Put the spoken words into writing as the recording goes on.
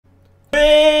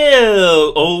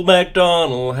Well, old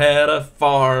MacDonald had a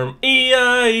farm,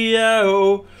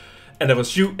 E-I-E-I-O. And there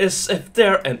was USF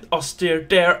there, and Austere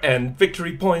there, and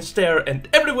victory points there, and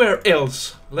everywhere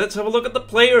else. Let's have a look at the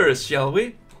players, shall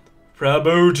we?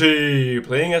 Prabuty,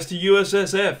 playing as the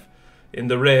USSF, in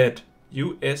the red.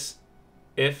 USFS?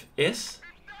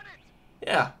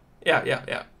 Yeah,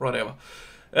 whatever.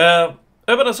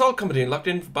 Urban Assault Company, locked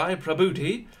in by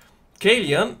Prabuty.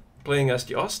 Calyon, playing as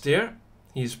the Austere.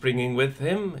 He's bringing with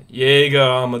him Jaeger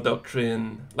Armor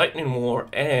Doctrine, Lightning War,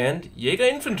 and Jaeger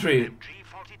Infantry.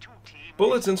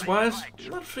 Bulletins wise,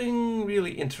 nothing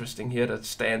really interesting here that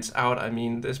stands out. I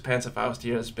mean, this Panzerfaust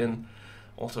here has been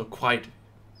also quite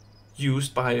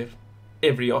used by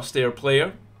every Austere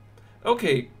player.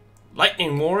 Okay,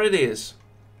 Lightning War it is.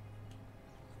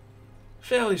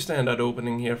 Fairly standard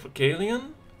opening here for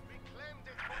Calyon.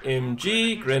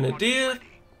 MG, Grenadier.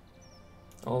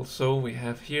 Also, we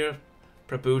have here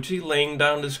Prabuty laying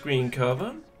down the screen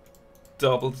cover.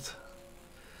 Doubled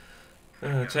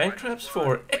tank traps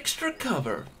for extra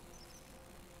cover.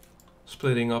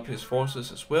 Splitting up his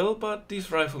forces as well, but these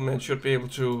riflemen should be able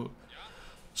to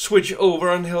switch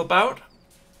over and help out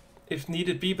if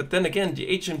needed be. But then again, the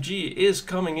HMG is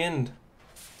coming in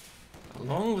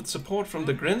along with support from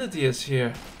the Grenadiers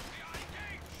here.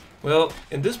 Well,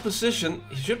 in this position,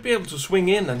 he should be able to swing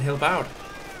in and help out.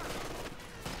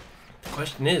 The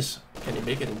question is, can he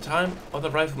make it in time? Other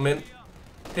riflemen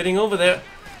heading over there.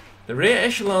 The rear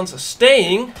echelons are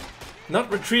staying,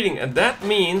 not retreating, and that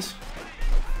means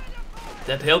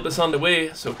that help is on the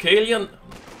way. So Calyon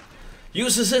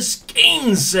uses his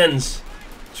game sense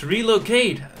to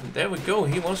relocate. And there we go,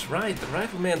 he was right. The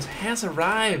rifleman has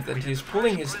arrived and he's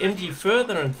pulling his MG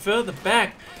further and further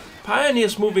back.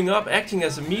 Pioneers moving up, acting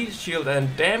as a meat shield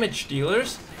and damage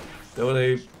dealers. Though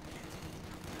they...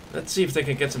 Let's see if they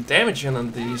can get some damage in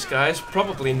on these guys.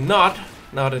 Probably not,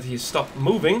 now that he's stopped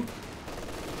moving.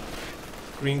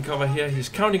 Green cover here, he's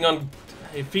counting on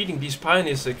feeding these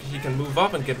pioneers so he can move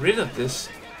up and get rid of this.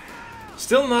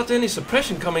 Still not any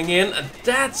suppression coming in, and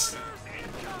that's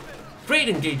great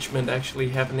engagement actually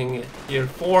happening here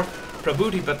for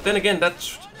Prabuty, but then again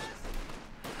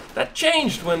that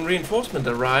changed when reinforcement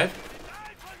arrived.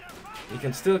 He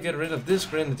can still get rid of this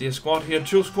Grenadier squad here.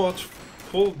 Two squads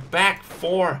pull back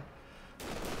for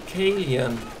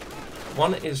Calyon.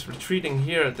 One is retreating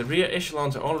here. The rear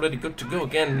echelons are already good to go.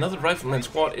 Again, another rifleman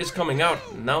squad is coming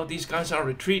out. Now these guys are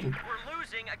retreating.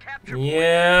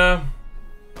 Yeah.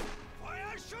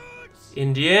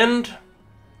 In the end,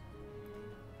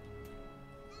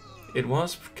 it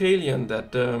was Calyon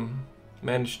that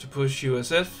managed to push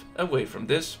USF away from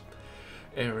this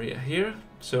area here.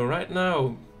 So right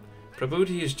now,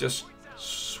 Prabuty is just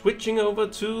switching over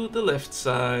to the left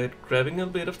side, grabbing a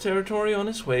bit of territory on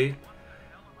his way.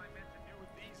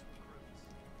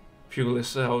 Fuel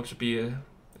is out to be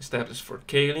established for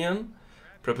Calyon.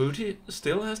 Prabuty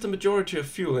still has the majority of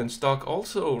fuel in stock,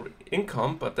 also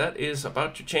income, but that is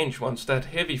about to change once that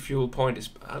heavy fuel point is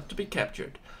about to be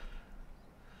captured.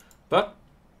 But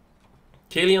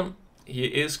Calyon, he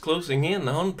is closing in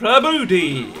on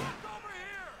Prabuty.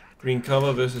 Green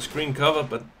cover versus green cover,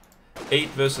 but 8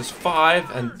 versus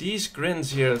 5, and these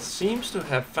grins here seems to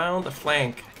have found a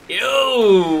flank.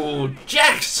 Ew,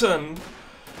 Jackson!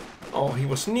 Oh, he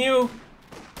was new.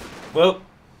 Well,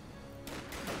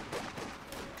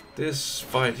 this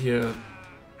fight here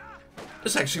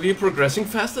is actually progressing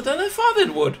faster than I thought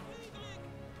it would.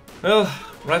 Well,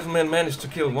 riflemen managed to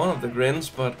kill one of the grins,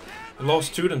 but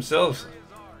lost 2 themselves.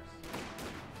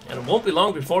 And it won't be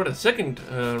long before the second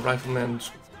rifleman's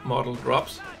model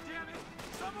drops.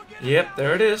 Yep,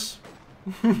 there it is.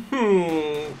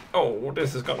 Oh,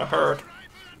 this is gonna hurt.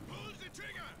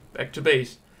 Back to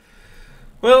base.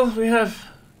 Well, we have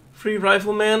 3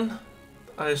 riflemen.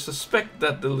 I suspect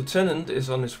that the lieutenant is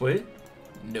on his way.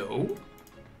 No,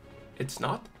 it's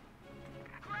not.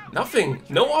 Nothing.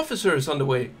 No officer is on the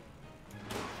way.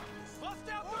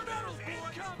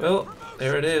 Well,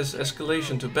 there it is.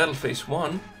 Escalation to battle phase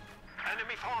 1.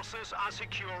 Enemy forces are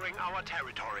securing our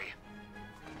territory.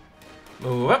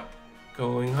 Move up.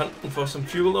 Going hunting for some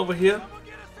fuel over here.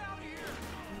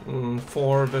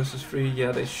 4 versus 3.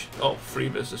 Yeah, they 3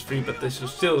 versus 3, but they should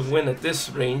still win at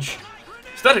this range.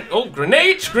 Is that it? Oh,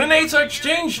 grenades! Grenades are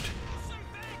exchanged!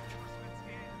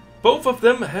 Both of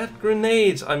them had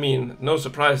grenades. I mean, no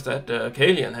surprise that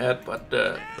Calyon had, but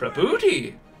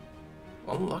Prabuty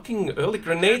unlocking early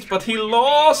grenades, but he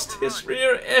lost his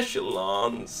rear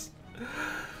echelons.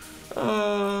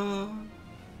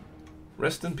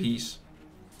 Rest in peace.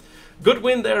 Good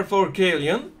win there for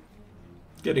Calyon.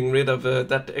 Getting rid of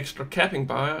that extra capping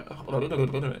power.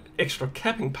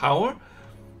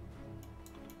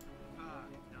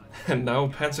 And now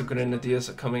Panzer Grenadiers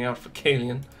are coming out for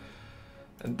Calyon.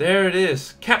 And there it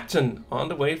is, Captain on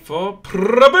the way for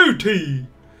Prabuty.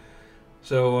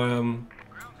 So, in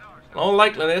all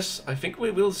likeliness, I think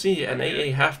we will see an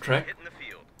AA half-track.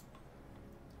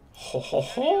 Ho ho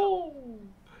ho!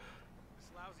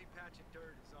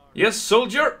 Yes,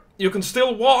 soldier, you can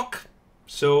still walk.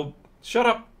 So, shut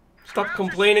up, stop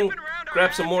complaining,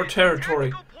 grab some more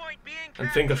territory. And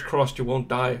fingers crossed you won't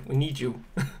die, we need you.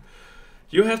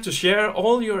 You have to share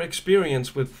all your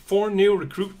experience with 4 new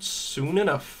recruits soon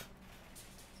enough.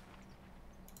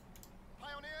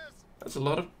 There's a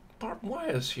lot of barbed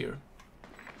wires here.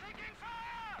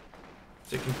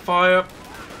 Taking fire.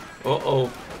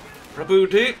 Uh-oh.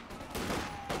 Prabuty.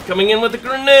 Coming in with a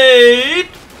grenade.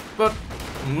 But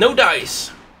no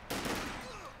dice.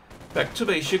 Back to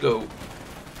base you go.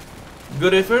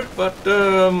 Good effort, but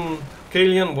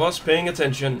Calyon was paying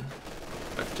attention.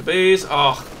 Back to base.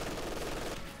 Ah.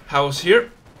 House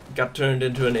here got turned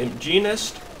into an MG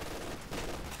nest.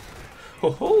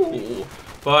 Ho ho!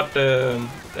 But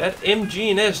that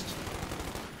MG nest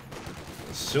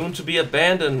is soon to be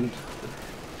abandoned. The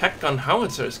pack gun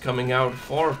howitzer is coming out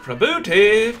for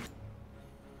Prabuty,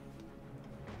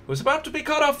 who's about to be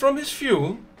cut off from his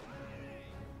fuel.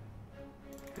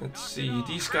 Let's see,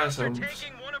 these guys are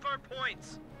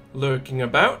lurking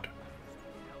about.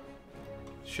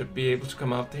 Should be able to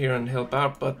come out here and help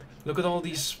out, but look at all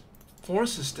these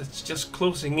forces that's just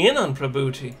closing in on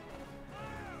Prabuty.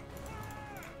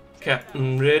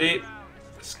 Captain ready.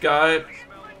 This guy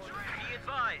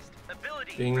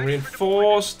being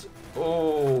reinforced.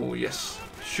 Oh yes,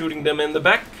 shooting them in the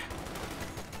back.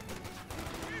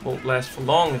 Won't last for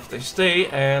long if they stay.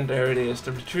 And there it is.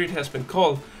 The retreat has been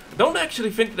called. I don't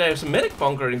actually think there's a medic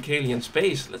bunker in Calyon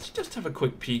space. Let's just have a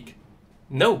quick peek.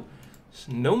 No.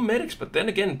 No medics, but then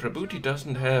again, Prabuty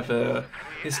doesn't have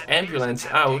his ambulance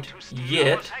out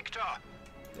yet.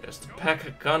 There's the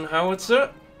pack gun howitzer.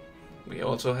 We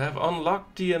also have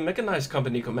unlocked the mechanized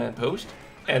company command post.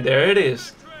 And there it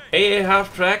is. AA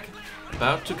half-track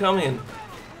about to come in.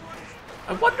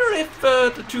 I wonder if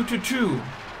the 222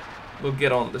 will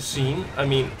get on the scene. I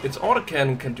mean, its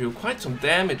autocannon can do quite some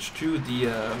damage to the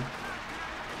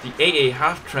AA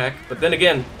half-track. But then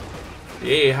again,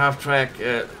 the AA half-track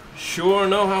sure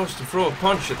knows how to throw a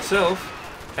punch itself,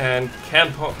 and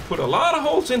can put a lot of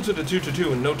holes into the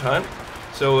 222 in no time.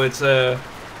 So it's a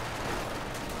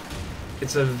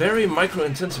very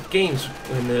micro-intensive game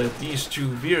when these two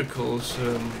vehicles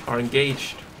are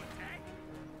engaged.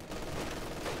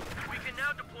 We can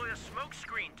now deploy a smoke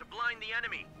screen to blind the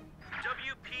enemy.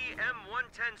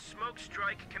 WPM-110 smoke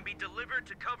strike can be delivered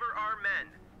to cover our men.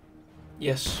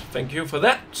 Yes, thank you for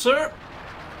that, sir.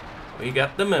 We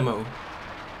got the memo.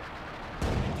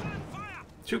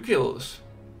 2 kills.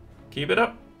 Keep it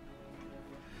up.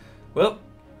 Well,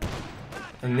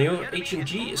 a new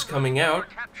HMG is coming out,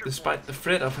 despite the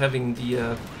threat of having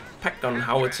the pack gun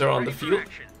howitzer on the field.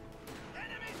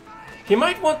 He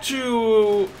might want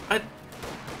to...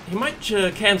 he might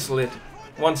cancel it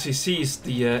once he sees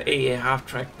the AA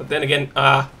half-track, but then again,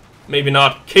 maybe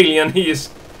not. Calyon,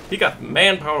 he got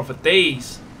manpower for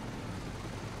days.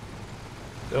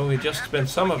 So he just spent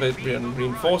some of it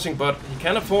reinforcing, but he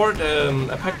can afford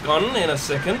a pack gun in a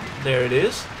second. There it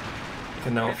is. He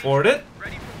can now afford it.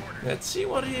 Let's see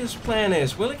what his plan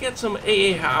is. Will he get some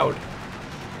AA Hound?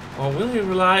 Or will he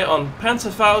rely on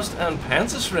Panzerfaust and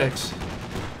Panzerschrecks?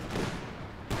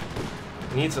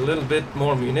 He needs a little bit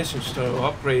more munitions to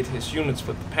upgrade his units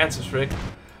with the Panzerschreck.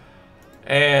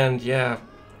 And yeah,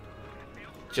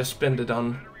 just spend it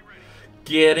on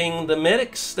getting the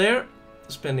medics there.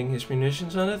 Spending his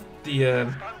munitions on it.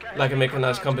 The like a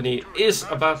mechanized company is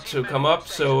about to come up,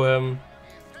 so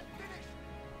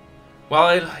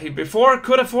while he before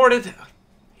could afford it,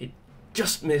 he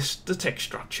just missed the tech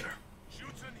structure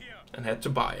and had to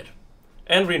buy it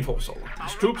and reinforce all of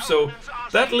these troops. So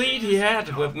that lead he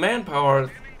had with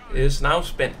manpower is now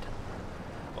spent.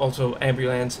 Also,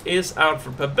 ambulance is out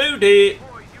for Prabuty.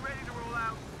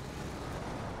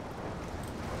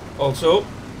 Also,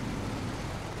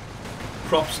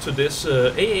 props to this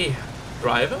AA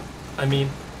driver. I mean,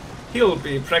 he'll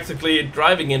be practically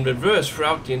driving in reverse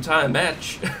throughout the entire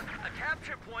match. A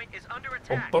capture point is under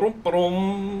attack.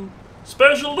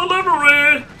 Special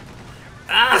delivery!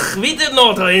 Ach, we didn't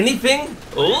order anything.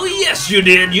 Oh yes you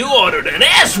did, you ordered an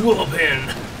ass whooping!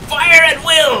 Fire at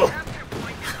will!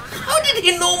 How did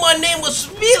he know my name was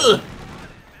Will?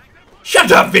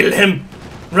 Shut up, Wilhelm!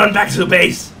 Run back to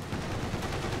base!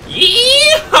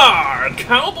 Yeehaw!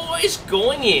 Cowboys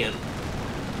going in.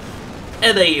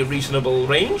 At a reasonable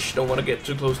range. Don't want to get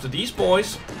too close to these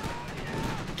boys.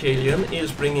 Calyon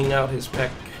is bringing out his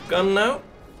pack gun now.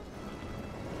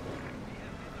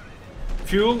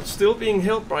 Fuel still being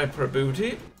held by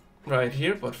Prabuty right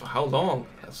here, but for how long?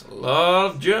 There's a lot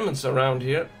of Germans around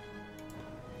here.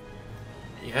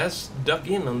 He has dug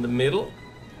in on the middle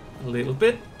a little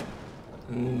bit.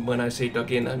 And when I say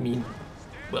dug in, I mean,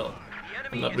 well,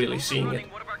 I'm not really seeing it.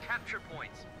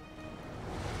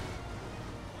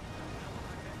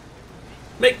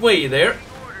 Make way there.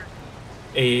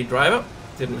 A driver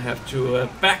didn't have to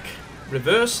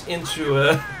reverse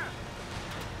into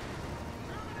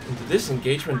this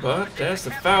engagement, but there's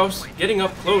the Faust getting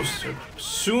up close to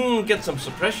soon get some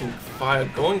suppression fire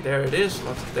going. There it is,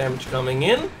 lots of damage coming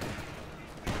in.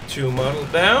 2 model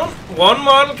down. 1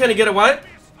 model, can he get a wipe?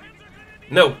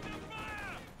 No.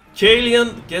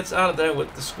 Calyon gets out of there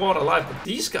with the squad alive, but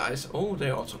these guys, oh,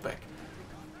 they're also back.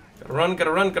 Gotta run,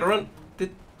 gotta run, gotta run.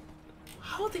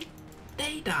 How did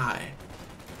they die?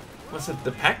 Was it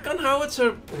the pack gun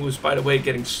howitzer, who's by the way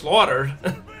getting slaughtered?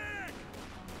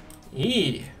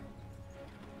 Eee.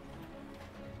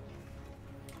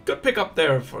 Good pick up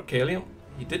there for Calyon.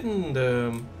 He didn't,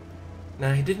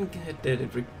 nah, he didn't get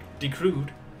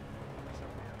decrewed.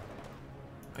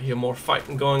 I hear more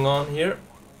fighting going on here.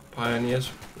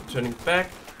 Pioneers turning back.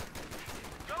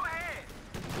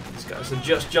 These guys are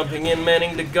just jumping in,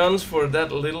 manning the guns for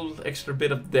that little extra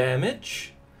bit of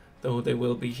damage. Though they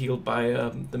will be healed by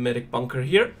the medic bunker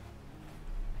here.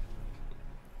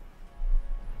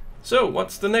 So,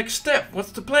 what's the next step?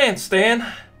 What's the plan,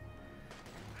 Stan?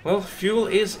 Well, fuel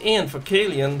is in for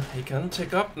Calyon. He can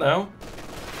take up now.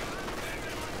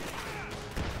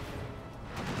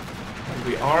 And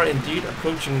we are indeed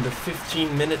approaching the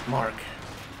 15-minute mark.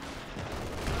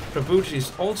 Prabuty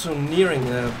is also nearing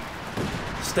the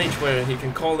stage where he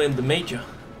can call in the major.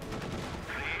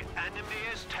 The enemy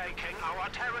is taking our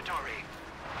territory.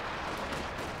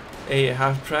 A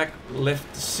half-track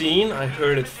left the scene. I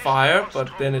heard it fire, but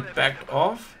then it backed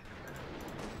off.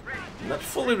 Not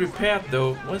fully repaired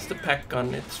though. Where's the pack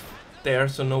gun? It's there,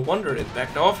 so no wonder it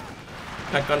backed off.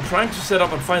 Pack gun trying to set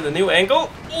up and find a new angle.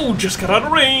 Ooh, just got out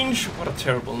of range. What a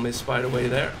terrible miss, by the way,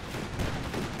 there.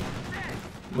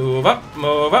 Move up,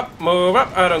 move up, move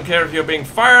up. I don't care if you're being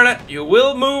fired at. You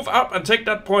will move up and take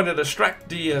that point and distract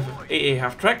the AA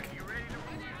half-track.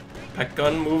 Pack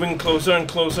gun moving closer and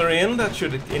closer in. That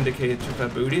should indicate to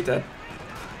Prabuty that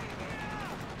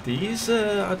these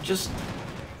are just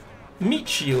meat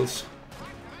shields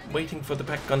waiting for the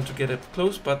pack gun to get up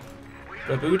close, but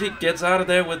Prabuty gets out of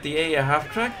there with the AA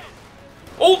half-track.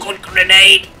 Oh, good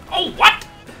grenade! Oh, what?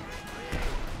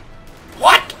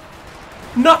 What?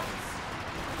 No!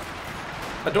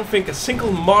 I don't think a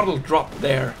single model dropped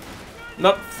there.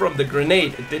 Not from the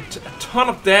grenade. It did a ton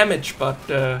of damage, but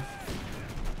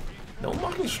no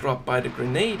models dropped by the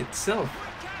grenade itself.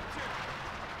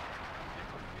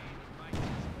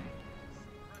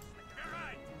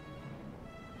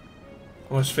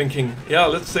 I was thinking, yeah,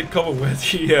 let's take cover where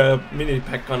the mini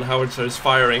pack gun howitzer is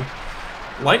firing.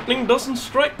 Lightning doesn't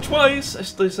strike twice,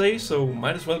 as they say, so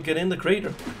might as well get in the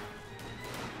crater.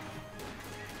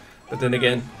 But then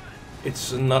again,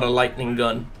 it's not a lightning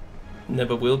gun.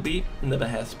 Never will be, never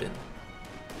has been.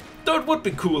 Though it would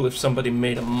be cool if somebody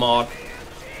made a mod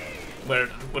where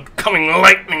it would coming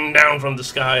lightning down from the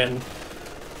sky and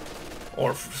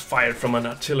or fired from an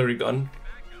artillery gun.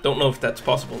 Don't know if that's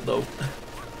possible though.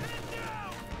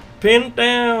 Pinned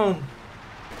down.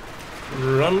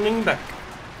 Running back.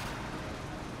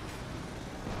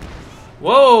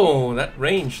 Whoa, that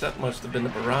range, that must have been a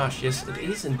barrage. Yes, it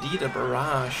is indeed a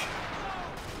barrage.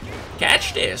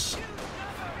 Catch this!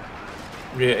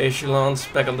 Rear echelons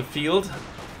back on the field.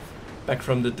 Back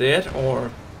from the dead or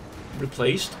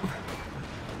replaced.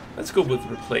 Let's go with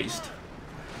replaced.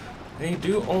 They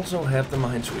do also have the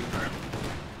minesweeper.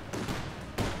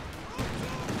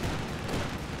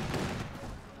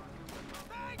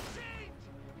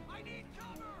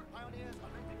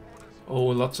 Oh,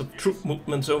 lots of troop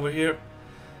movements over here.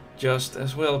 Just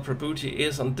as well, Prabuty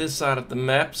is on this side of the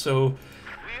map, so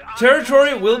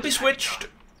territory will be switched.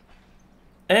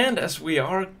 And as we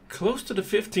are close to the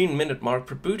 15-minute mark,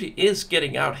 Prabuty is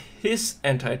getting out his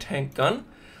anti-tank gun.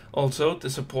 Also, the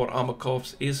support armor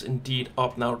corps is indeed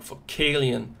up now for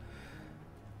Calyon.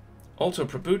 Also,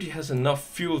 Prabuty has enough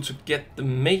fuel to get the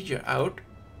major out.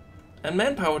 And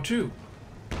manpower too.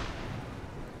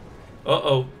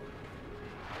 Uh-oh.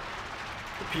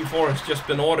 The P4 has just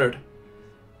been ordered.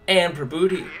 And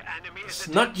Prabuty does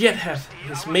not yet have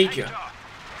his major.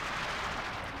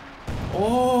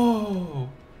 Oh!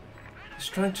 He's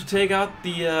trying to take out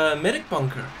the medic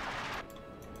bunker.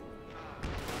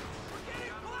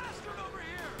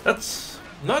 That's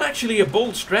not actually a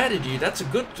bold strategy. That's a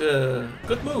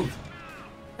good move.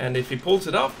 And if he pulls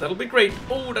it off, that'll be great.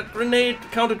 Oh, that grenade,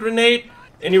 counter grenade.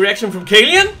 Any reaction from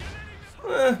Calyon?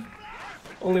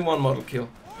 Only one model kill.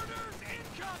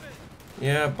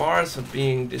 Yeah, bars are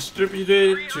being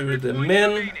distributed to the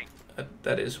men.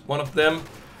 That is one of them.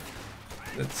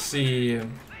 Let's see.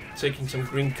 Taking some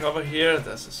green cover here.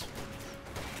 That's a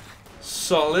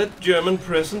solid German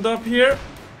present up here.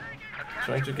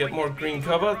 Trying to get more green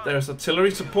cover. There's artillery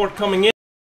support coming in.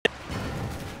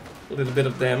 A little bit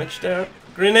of damage there.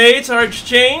 Grenades are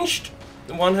exchanged.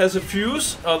 One has a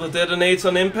fuse, other detonates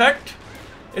on impact.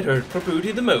 It hurt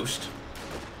Prabuty the most.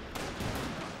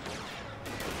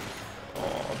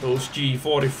 Oh, those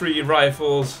G43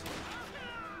 rifles.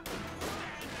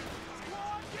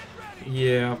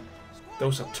 Yeah,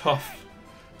 those are tough.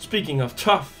 Speaking of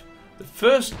tough, the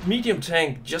first medium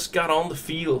tank just got on the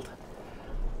field.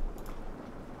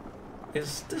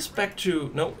 Is this back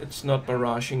to... No, it's not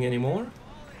barraging anymore.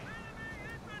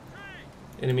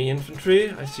 Enemy infantry.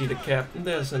 I see the captain.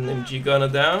 There's an MG gunner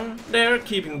down there,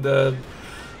 keeping the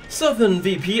Southern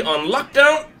VP on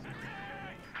lockdown.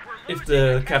 If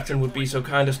the captain would be so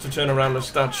kind as to turn around and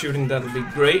start shooting, that would be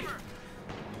great.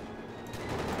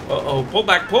 Uh-oh, pull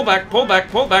back, pull back, pull back,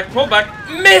 pull back, pull back.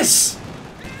 Miss!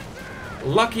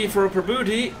 Lucky for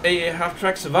Prabuty, a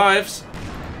half-track survives.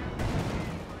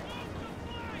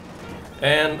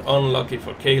 And unlucky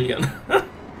for Calyon.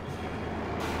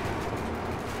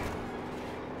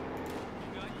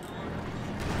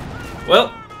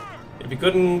 Well, if he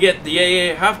couldn't get the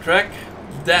AA half-track,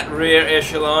 that rear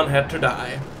echelon had to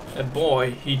die. And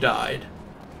boy, he died.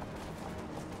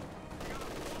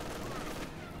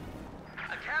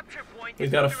 We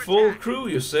got a full crew,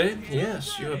 you say?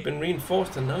 Yes, you have been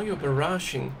reinforced and now you're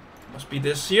barraging. Must be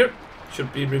this here.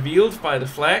 Should be revealed by the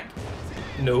flag.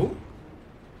 No.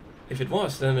 If it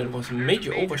was, then it was a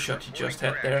major overshot he just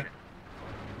had there.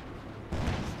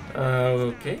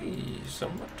 Okay,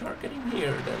 somewhat targeting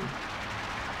here then.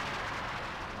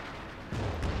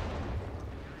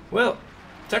 Well,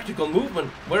 tactical movement.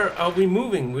 Where are we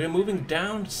moving? We're moving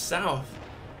down south.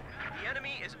 The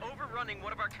enemy is overrunning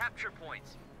one of our capture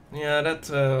points. Yeah,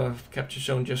 that capture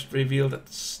zone just revealed that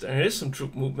there is some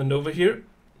troop movement over here.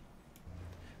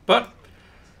 But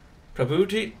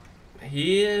Prabuty,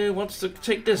 he wants to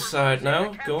take this side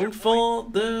now. Going for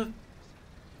the...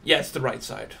 Yeah, it's the right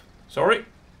side. Sorry.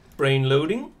 Brain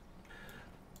loading.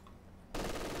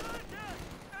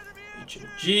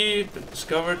 HMG been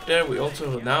discovered there. We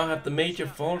also now have the major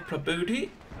for Prabuty.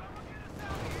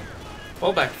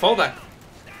 Fall back, fall back.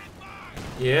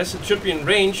 Yes, it should be in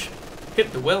range.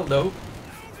 Hit the well though.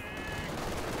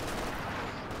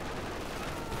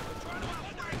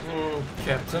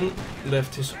 Captain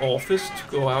left his office to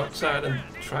go outside and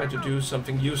try to do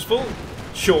something useful.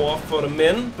 Show off for the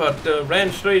men, but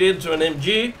ran straight into an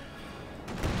MG.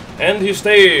 And he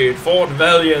stayed, fought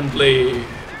valiantly.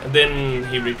 And then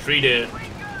he retreated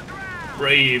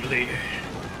bravely.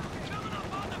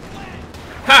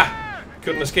 Ha!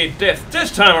 Couldn't escape death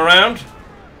this time around.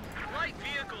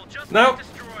 Now,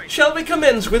 shall we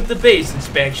commence with the base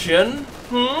inspection?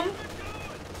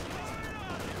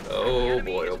 Oh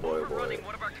boy, oh boy, oh boy.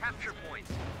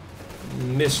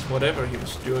 Missed whatever he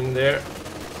was doing there.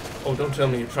 Oh, don't tell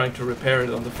me you're trying to repair it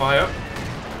on the fire.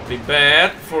 Be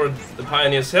bad for the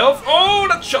Pioneer's health. Oh,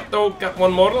 that shot though, got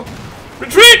one model.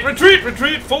 Retreat, retreat,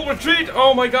 retreat, full retreat.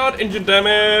 Oh my god, engine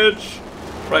damage.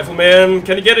 Rifleman,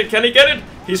 can he get it, can he get it?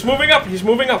 He's moving up, he's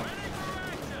moving up.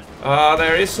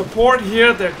 There is support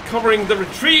here, they're covering the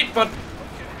retreat, but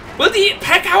will the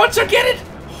pack howitzer get it?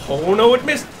 Oh no, it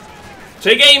missed.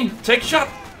 Take aim, take shot.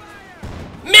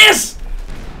 Miss!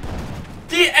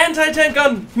 The anti-tank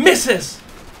gun misses.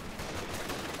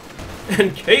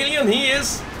 And Calyon, he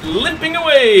is limping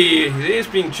away. He is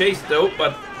being chased though,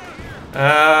 but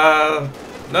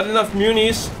not enough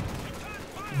munis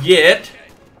yet.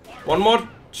 One more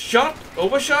shot,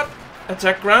 overshot,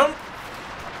 attack ground.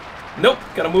 Nope,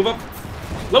 gotta move up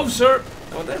closer.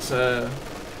 Oh, there's a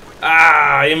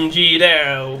MG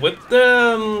there with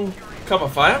the cover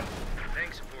fire.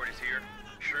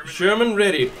 Sherman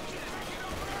ready.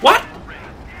 What?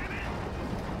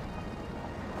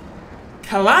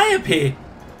 Calliope?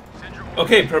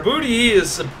 Okay, Prabuty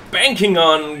is banking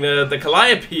on the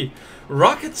Calliope.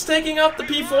 Rockets taking out the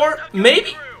P4?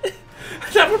 Maybe?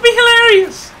 That would be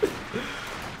hilarious!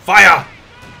 Fire!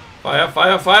 Fire,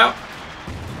 fire, fire!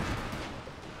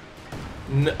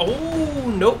 No,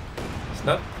 oh, nope. It's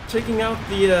not taking out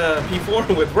the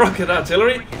P4 with rocket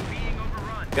artillery.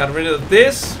 Got rid of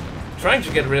this. Trying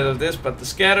to get rid of this, but the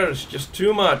scatter is just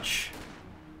too much.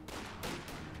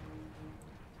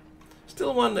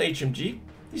 Still one HMG.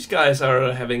 These guys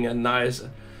are having a nice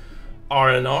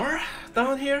R&R.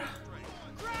 down here.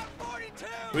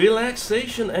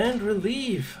 Relaxation and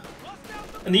relief.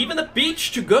 And even a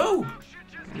beach to go.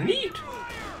 Neat.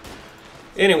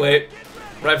 Anyway,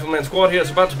 Rifleman squad here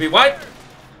is about to be wiped.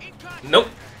 Nope.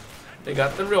 They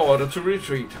got the order to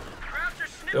retreat.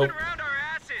 Nope.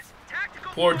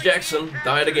 Poor Jackson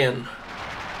died again.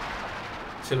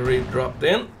 Artillery dropped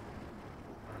in.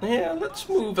 Yeah, let's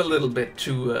move a little bit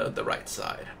to the right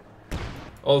side.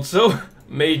 Also,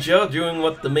 Major doing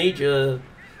what the Major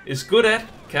is good at,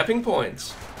 capping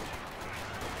points.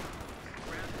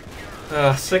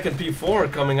 Second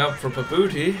P4 coming up for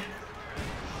Prabuty.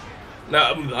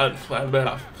 No,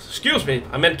 excuse me,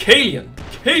 I meant Calyon.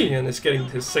 Calyon is getting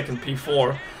his second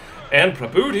P4, and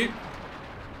Prabuty,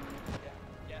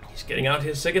 he's getting out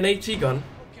his second AT gun.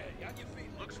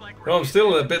 Well, I'm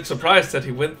still a bit surprised that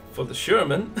he went for the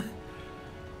Sherman.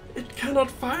 It cannot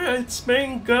fire its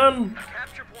main gun.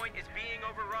 Capture point is being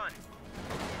overrun.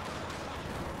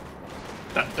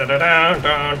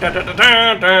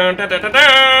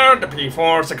 The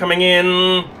P4s are coming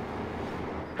in.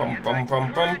 Bum, bum,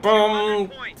 bum, bum,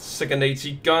 bum. Second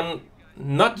AT gun,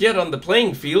 not yet on the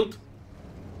playing field.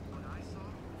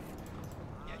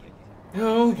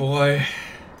 Oh boy.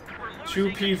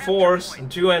 2 P4s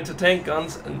and 2 anti-tank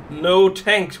guns and no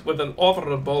tanks with an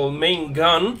operable main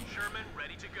gun.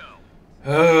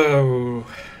 Oh.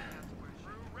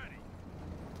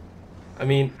 I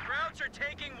mean,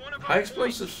 high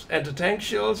explosives, anti-tank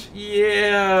shells,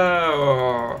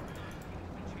 yeah.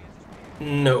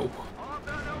 No.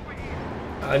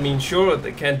 I mean, sure,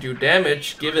 they can't do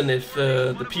damage, given if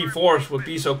the P4s would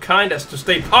be so kind as to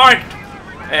stay parked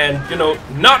and, you know,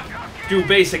 not do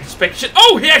basic inspection.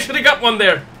 Oh, he actually got one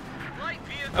there.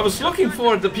 I was looking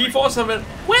for the P4s of it.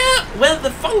 Where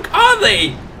the funk are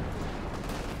they?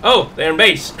 Oh, they're in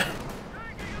base.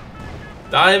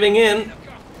 Diving in.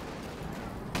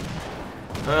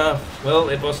 Well,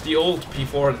 it was the old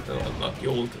P4, not the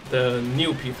old, the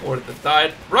new P4 that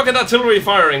died. Rocket artillery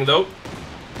firing, though.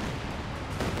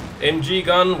 MG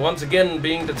gun once again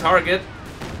being the target.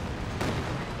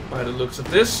 By the looks of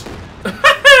this.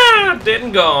 Dead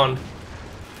and gone.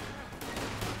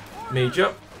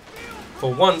 Major.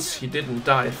 For once, he didn't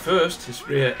die first. His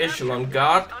rear echelon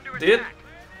guard did.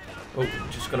 Oh,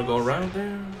 just gonna go around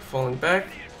there. Falling back.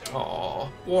 Aww,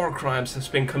 war crimes has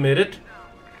been committed.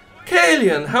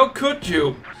 Calyon, how could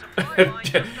you?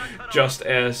 Just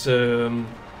as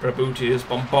Prabuty is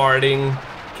bombarding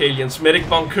Calyon's medic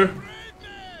bunker.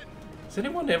 Has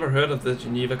anyone ever heard of the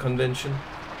Geneva Convention?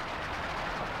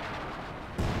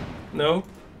 No?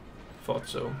 Thought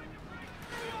so.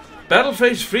 Battle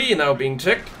phase 3 now being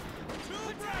checked.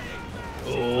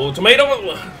 Oh,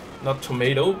 tomato! Not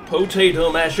tomato,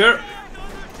 potato masher.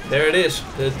 There it is,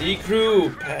 the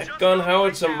D-Crew. Pack gun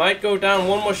howitzer might go down,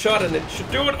 one more shot and it should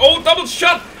do it. Oh, double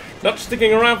shot! Not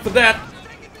sticking around for that.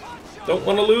 Don't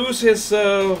want to lose his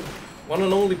one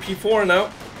and only P4 now.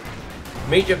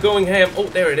 Major going ham. Oh,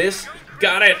 there it is.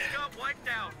 Got it.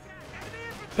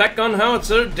 Pack gun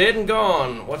howitzer dead and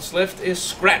gone. What's left is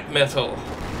scrap metal.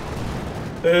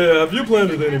 Hey, have you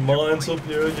planted any mines up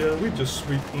here? Yeah, we just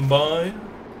sweeping by.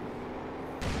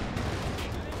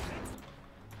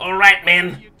 Alright,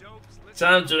 man.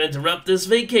 Time to interrupt this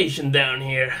vacation down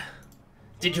here.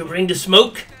 Did you bring the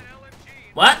smoke?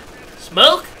 What?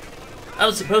 Smoke? I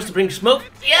was supposed to bring smoke?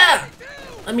 Yeah!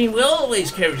 I mean, we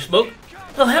always carry smoke.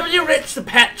 Well, haven't you read the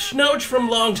patch notes from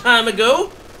a long time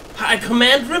ago? High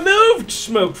Command removed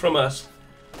smoke from us.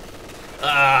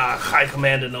 Ah, High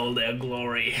Command in all their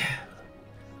glory.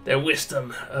 Their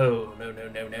wisdom. Oh, no, no,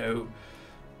 no, no.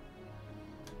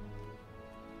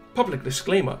 Public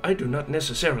disclaimer, I do not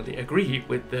necessarily agree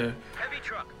with the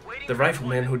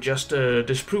rifleman who just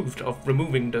disproved of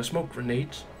removing the smoke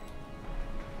grenades.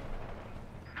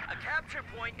 A capture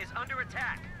point is under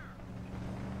attack.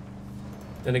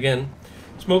 Then again,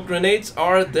 smoke grenades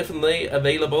are definitely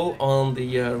available on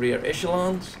the rear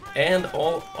echelons and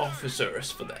all officers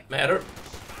for that matter.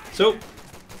 So,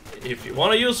 if you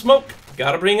want to use smoke,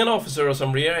 gotta bring an officer or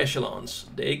some rear echelons.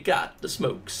 They got the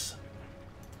smokes.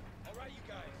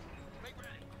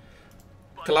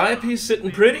 Calliope's sitting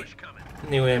pretty.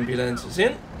 New ambulance is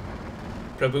in.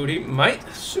 Prabuty might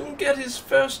soon get his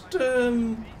first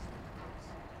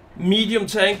medium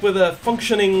tank with a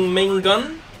functioning main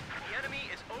gun. The enemy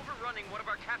is overrunning one of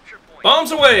our capture points.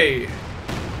 Bombs away!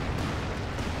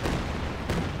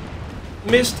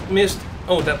 Missed, missed.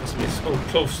 Oh, that was missed. Oh,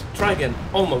 close. Try again.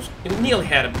 Almost. You nearly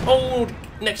had him. Oh,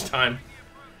 next time.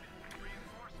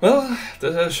 Well,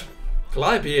 the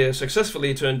Calliope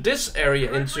successfully turned this area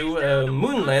into a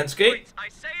moon landscape.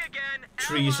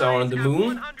 Trees are on the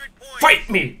moon. Fight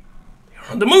me!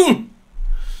 You're on the moon!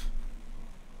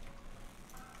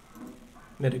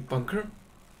 Medic bunker.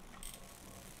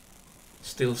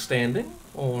 Still standing,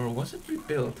 or was it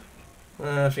rebuilt?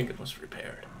 I think it was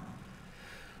repaired.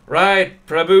 Right,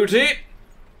 Prabuty,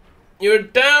 you're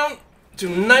down to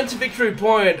 90 victory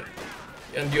point,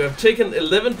 and you have taken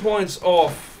 11 points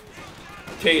off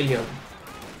Calyon.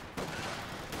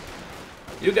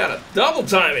 You gotta double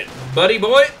time it, buddy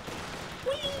boy.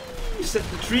 Whee! Set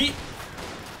the tree.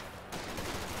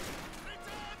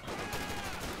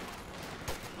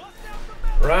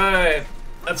 Right,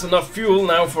 that's enough fuel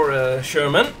now for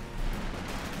Sherman.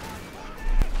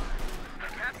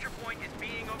 Capture point is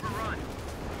being overrun.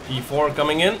 P4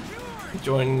 coming in,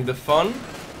 joining the fun.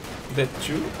 Vet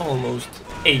 2, almost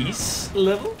ace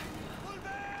level.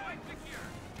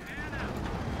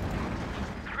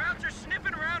 Crowds are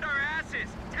sniffing around our asses.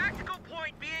 Tactical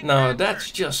point being Now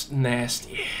that's just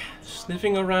nasty.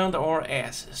 Sniffing around our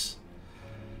asses.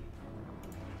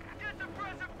 Get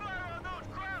suppressive fire on those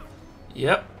crowds.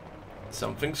 Yep,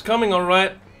 something's coming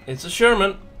alright. It's a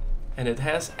Sherman, and it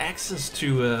has access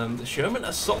to the Sherman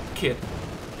assault kit.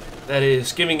 That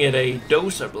is giving it a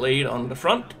dozer blade on the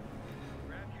front,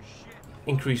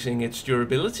 increasing its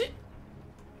durability.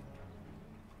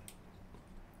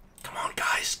 Come on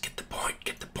guys, get the point,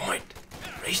 get the point.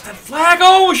 Raise that flag!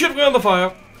 Oh, we should go on the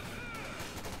fire.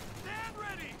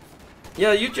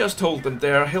 Yeah, you just told them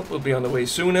their help will be on the way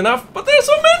soon enough, but there's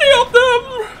so many of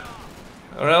them!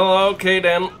 Well, okay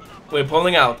then, we're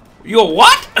pulling out. You're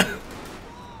what?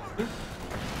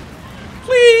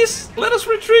 Please, let us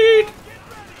retreat!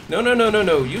 No, no, no, no,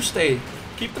 no, you stay.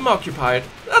 Keep them occupied.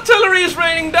 Artillery is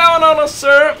raining down on us,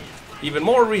 sir! Even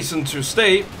more reason to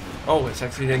stay. Oh, it's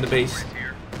actually in the base.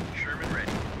 Sherman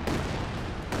ready.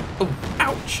 Oh,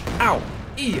 ouch! Ow!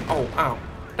 Oh, ow.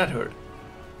 That hurt.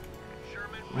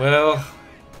 Well,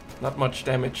 not much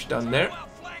damage done there.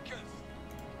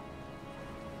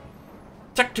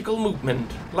 Tactical movement.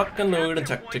 Lock and load in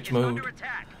tactics mode.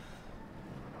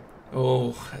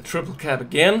 Oh, a triple cap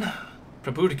again.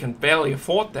 Prabuty can barely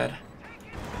afford that.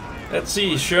 Let's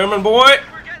see, Sherman boy.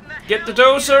 Get the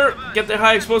dozer, get the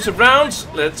high explosive rounds.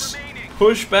 Let's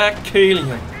push back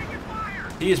Calyon.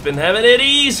 He's been having it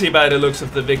easy by the looks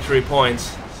of the victory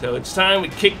points. So it's time we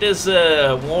kick this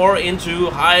war into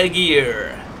high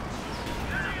gear.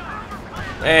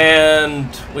 And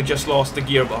we just lost the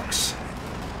gearbox.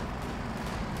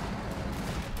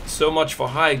 So much for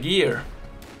high gear.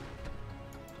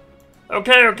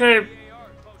 Okay, okay.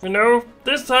 You know,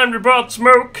 this time we brought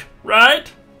smoke,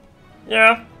 right?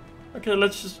 Yeah. Okay,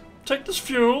 let's just take this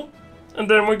fuel and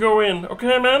then we go in.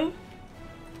 Okay, man?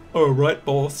 Alright,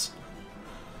 boss.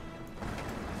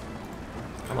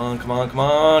 Come on, come on, come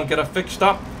on. Get her fixed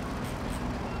up.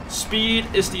 Speed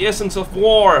is the essence of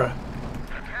war.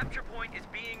 Capture point is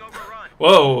being overrun.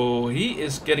 Whoa, he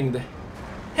is getting the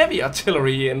heavy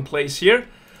artillery in place here.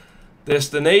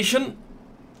 Destination.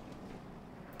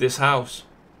 This house.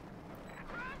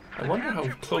 I wonder how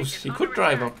close. He could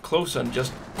drive up closer and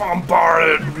just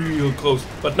bombard it real close.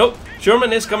 But nope,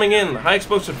 Sherman is coming in. High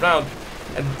explosive round.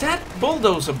 And that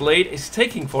bulldozer blade is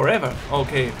taking forever.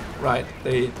 Okay, right,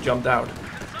 they jumped out.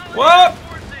 What?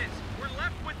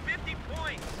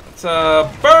 It's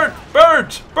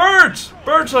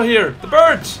birds are here. The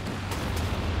birds.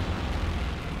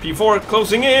 P4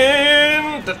 closing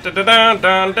in. It's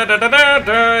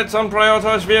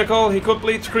unprioritized vehicle. He could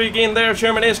blitzkrieg in there.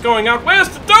 Sherman is going out. Where's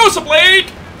the dozer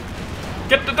blade?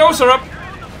 Get the dozer up.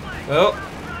 Well,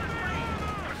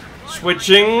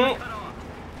 switching.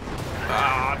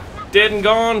 Dead and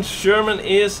gone. Sherman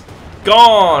is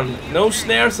gone. No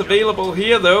snares available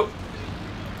here though.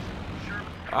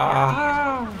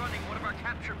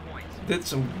 Did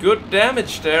some good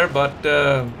damage there, but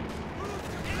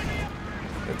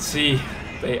let's see.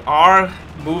 They are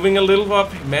moving a little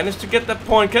up. He managed to get that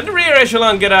point. Can the rear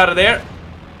echelon get out of there?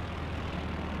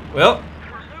 Well,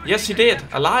 yes he did.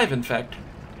 Alive, in fact.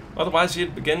 Otherwise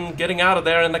he'd begin getting out of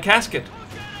there in the casket.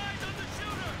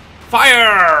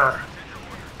 Fire!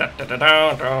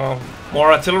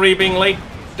 More artillery being laid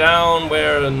down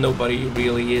where nobody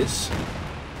really is.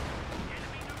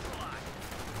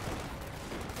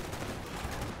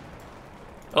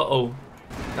 Uh-oh.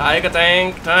 Tiger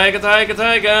tank, tiger, tiger,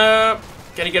 tiger.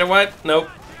 Can he get a white? Nope.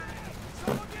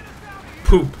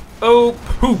 Poop. Oh,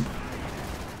 poop.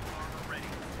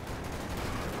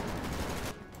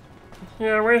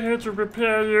 Yeah, we're here to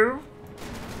repair you.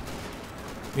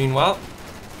 Meanwhile,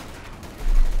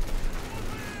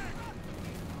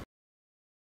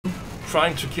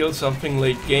 trying to kill something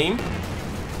late game.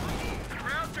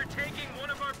 Crowds are taking one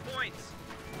of our points.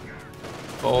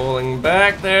 Falling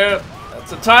back there.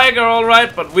 That's a tiger,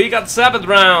 alright, but we got Sabbath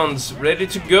rounds ready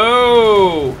to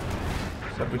go.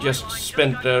 But we just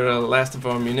spent the last of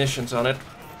our munitions on it,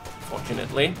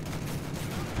 fortunately.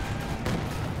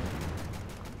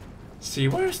 See,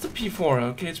 where's the P4?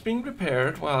 Okay, it's being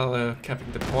repaired while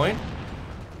capping the point.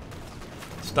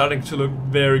 Starting to look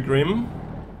very grim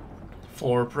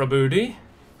for Prabuty.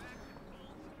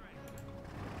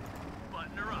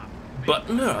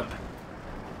 Button her up.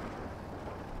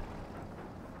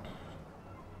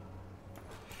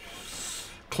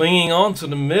 Clinging on to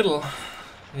the middle.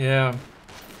 Yeah.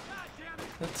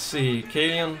 Let's see.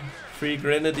 Calyon, 3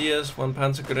 Grenadiers, 1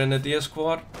 Panzer Grenadier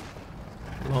squad.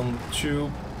 Along with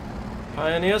 2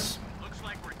 Pioneers. Looks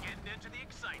like we're getting into the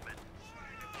excitement.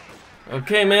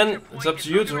 Okay, man. It's up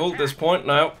to you to hold this point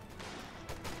now.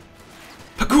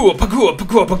 Parkour, parkour,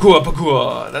 parkour, parkour,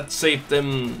 parkour. That saved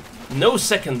them no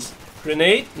seconds.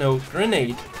 Grenade? No,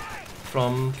 grenade.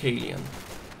 From Calyon.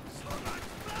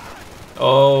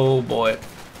 Oh boy.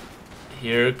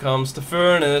 Here comes the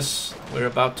furnace. We're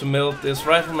about to melt this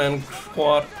rifleman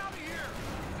squad.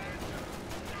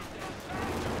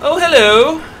 Oh,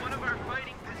 hello! One of our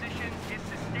fighting positions is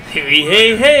sustained. Hey,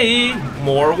 hey, hey!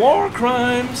 More war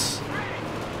crimes!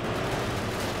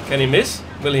 Can he miss?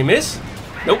 Will he miss?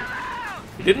 Nope.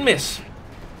 He didn't miss.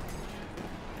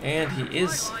 And he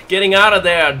is getting out of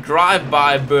there,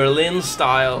 drive-by Berlin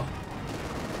style.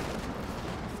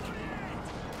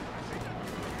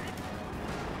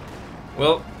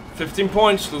 Well, 15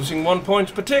 points, losing 1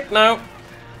 point per tick now.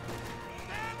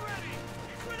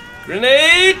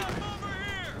 Grenade!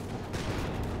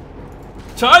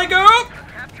 Tiger!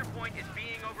 Capture point is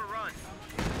being overrun.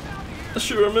 A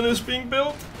Sherman is being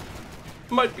built.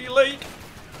 Might be late.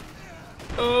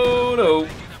 Oh no.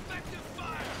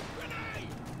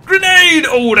 Grenade!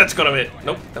 Oh, that's gonna hit.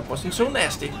 Nope, that wasn't so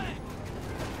nasty.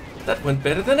 That went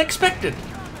better than expected.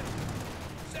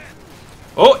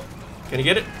 Oh, can you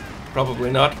get it?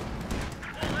 Probably not.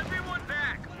 Pull everyone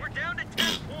back. We're down to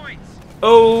 10 points.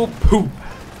 Oh, poop.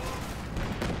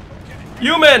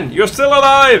 You men, you're still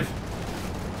alive!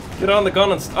 Get on the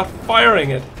gun and start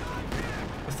firing it.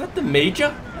 Was that the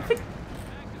Major? I think...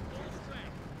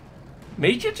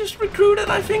 Major just recruited,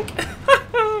 I think?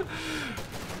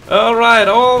 Alright,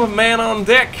 all the men on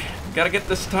deck. Gotta get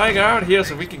this Tiger out here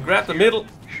so we can grab the middle.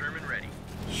 Sherman ready.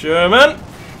 Sherman!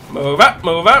 Move out,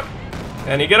 move out!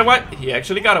 Can he get a wipe? He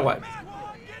actually got a wipe.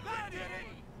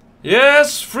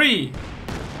 Yes, free!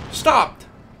 Stopped!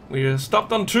 We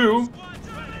stopped on 2.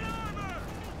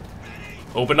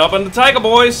 Open up on the Tiger,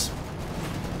 boys!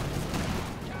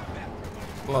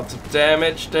 Lots of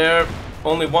damage there.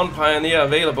 Only 1 Pioneer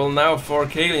available now for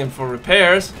Calyon for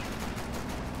repairs.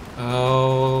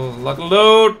 Oh, lock and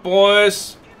load,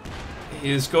 boys!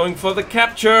 He's going for the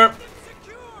capture.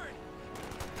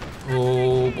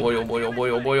 Oh boy, oh boy, oh boy,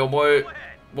 oh boy, oh boy.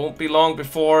 Won't be long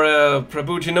before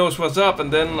Prabuty knows what's up,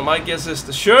 and then my guess is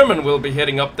the Sherman will be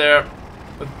heading up there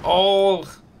with all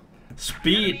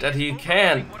speed that he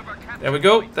can. There we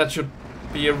go. That should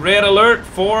be a red alert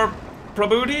for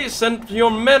Prabuty. Send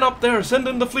your men up there. Send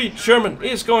in the fleet. Sherman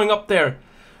is going up there.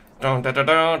 Dun, da, da,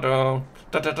 da, da,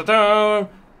 da, da, da, da.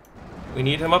 We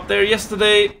need him up there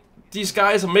yesterday. These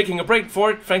guys are making a break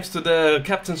for it thanks to the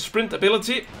captain's sprint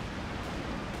ability.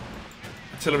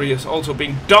 Artillery is also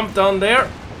being dumped on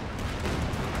there.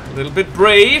 A little bit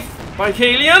brave by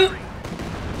Calyon.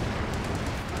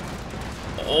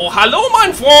 Oh, hello,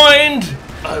 mein Freund!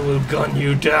 I will gun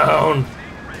you down.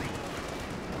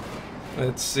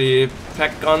 Let's see.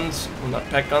 Pack guns. Well, not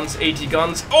pack guns. 80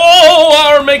 guns.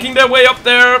 Oh, are making their way up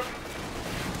there.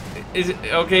 Is it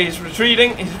okay? He's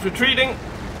retreating. He's retreating.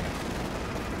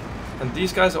 And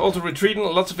these guys are also retreating.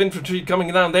 Lots of infantry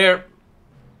coming down there.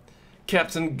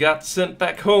 Captain got sent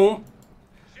back home.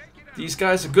 These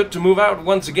guys are good to move out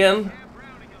once again.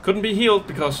 Couldn't be healed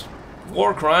because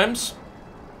war crimes.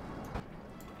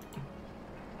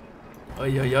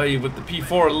 Ay ay ay, with the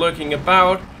P4 lurking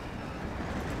about.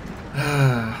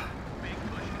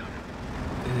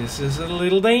 This is a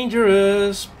little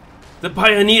dangerous. The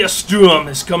Pioneer Storm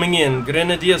is coming in.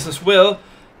 Grenadiers as well.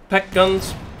 Pack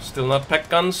guns. Still not pack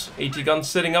guns. 80 guns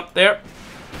sitting up there.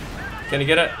 Can he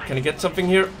get it? Can he get something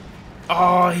here?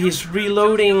 Oh, he's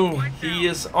reloading. He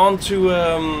is onto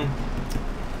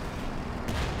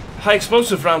high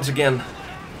explosive rounds again.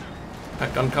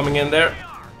 Pack gun coming in there.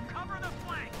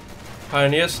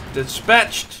 Pioneers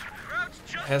dispatched.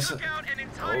 Has a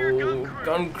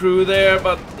gun crew there,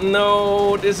 but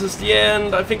no, this is the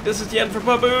end. I think this is the end for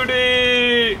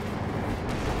Prabuty.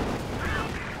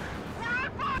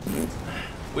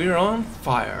 We're on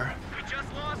fire. We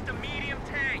just lost a medium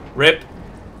tank. RIP.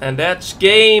 And that's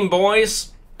game,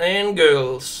 boys and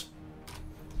girls.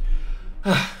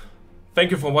 Thank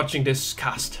you for watching this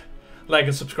cast. Like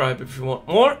and subscribe if you want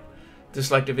more.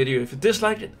 Dislike the video if you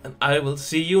disliked it, and I will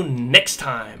see you next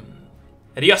time.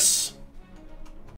 Adios!